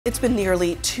It's been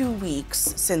nearly 2 weeks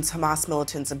since Hamas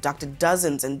militants abducted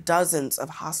dozens and dozens of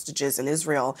hostages in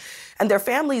Israel, and their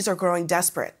families are growing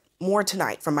desperate. More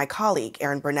tonight from my colleague,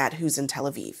 Erin Burnett, who's in Tel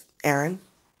Aviv. Erin?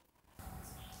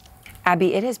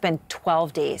 Abby, it has been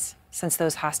 12 days since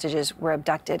those hostages were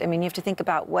abducted. I mean, you have to think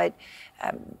about what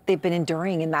they've been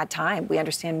enduring in that time. We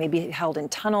understand maybe held in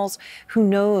tunnels. Who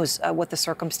knows what the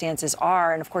circumstances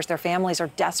are? And of course, their families are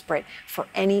desperate for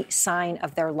any sign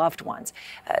of their loved ones.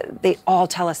 They all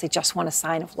tell us they just want a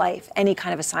sign of life, any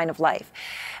kind of a sign of life.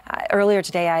 Earlier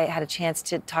today, I had a chance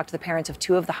to talk to the parents of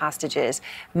two of the hostages,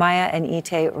 Maya and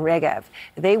Ilan Regev.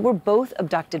 They were both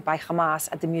abducted by Hamas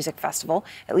at the music festival.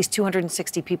 At least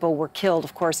 260 people were killed,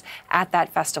 of course, at that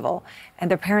festival.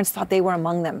 And their parents thought they were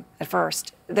among them at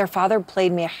first. Their father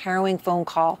played me a harrowing phone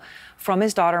call from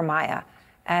his daughter, Maya,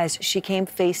 as she came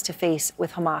face to face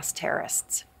with Hamas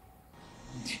terrorists.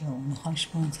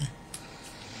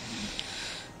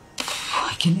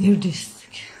 I can hear this.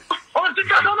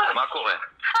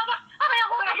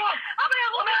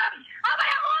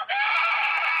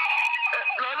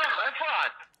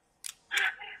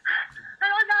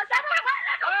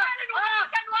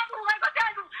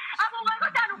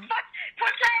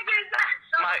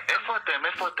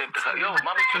 איפה אתם? יואו,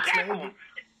 מה מצליחים פה?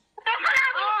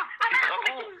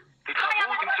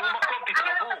 תתחברו, תמצאו מקום,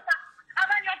 תתחברו.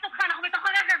 אבא, אני אוהבת אותך, אנחנו בתוך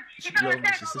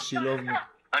הרכב. שילובנו.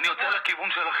 אני יוצא לכיוון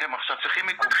שלכם עכשיו, צריכים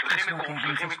מיקום. אני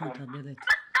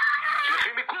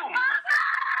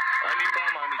בא,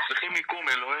 מאמי, צריכים מיקום,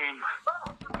 אלוהים.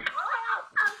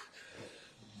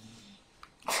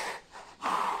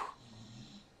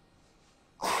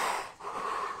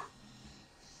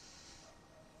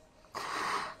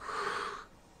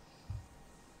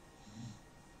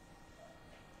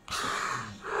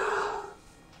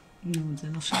 נו, זה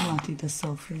לא שמעתי את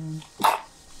הסוף.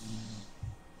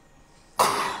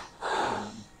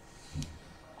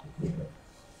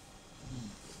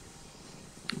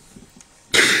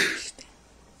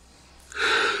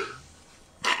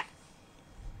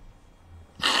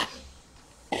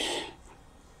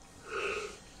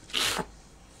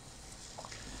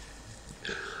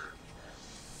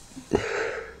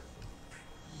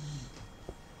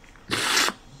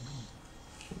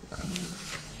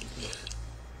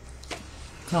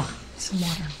 Oh, some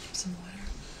water.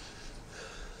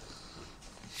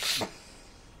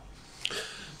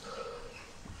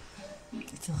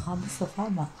 אצלך בשפה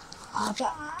מה?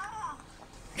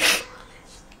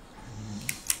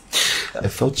 I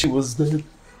thought she was dead.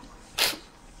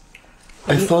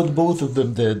 I thought both of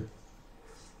them dead.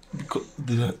 Because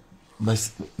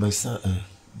my son,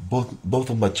 both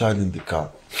of my child in the car.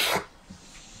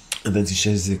 And then she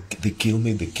says, they kill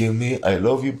me. I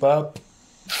love you, Pap.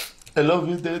 I love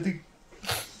you, Daddy.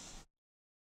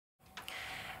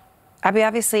 Abby,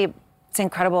 obviously, it's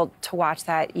incredible to watch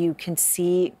that. You can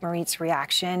see Marit's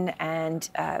reaction and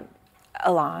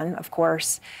Ilan, of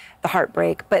course, the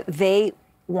heartbreak. But they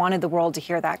wanted the world to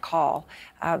hear that call.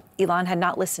 Ilan had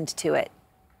not listened to it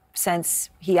since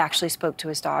he actually spoke to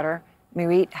his daughter.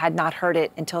 Marit had not heard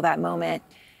it until that moment.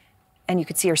 And you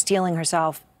could see her steeling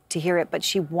herself to hear it. But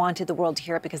she wanted the world to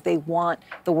hear it because they want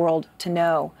the world to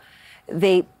know.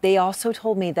 They also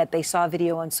told me that they saw a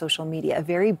video on social media, a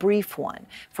very brief one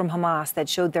from Hamas that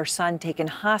showed their son taken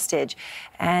hostage,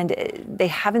 and they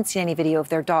haven't seen any video of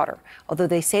their daughter, although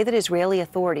they say that Israeli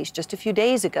authorities just a few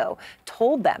days ago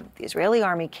told them, the Israeli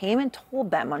army came and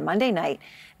told them on Monday night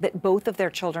that both of their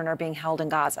children are being held in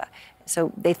Gaza.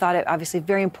 So they thought it obviously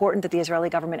very important that the Israeli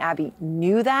government, Abby,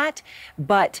 knew that,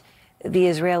 but the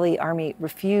Israeli army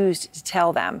refused to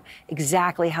tell them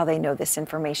exactly how they know this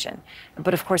information.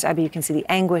 But of course, Abby, you can see the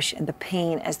anguish and the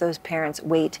pain as those parents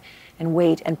wait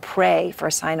and pray for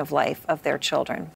a sign of life of their children.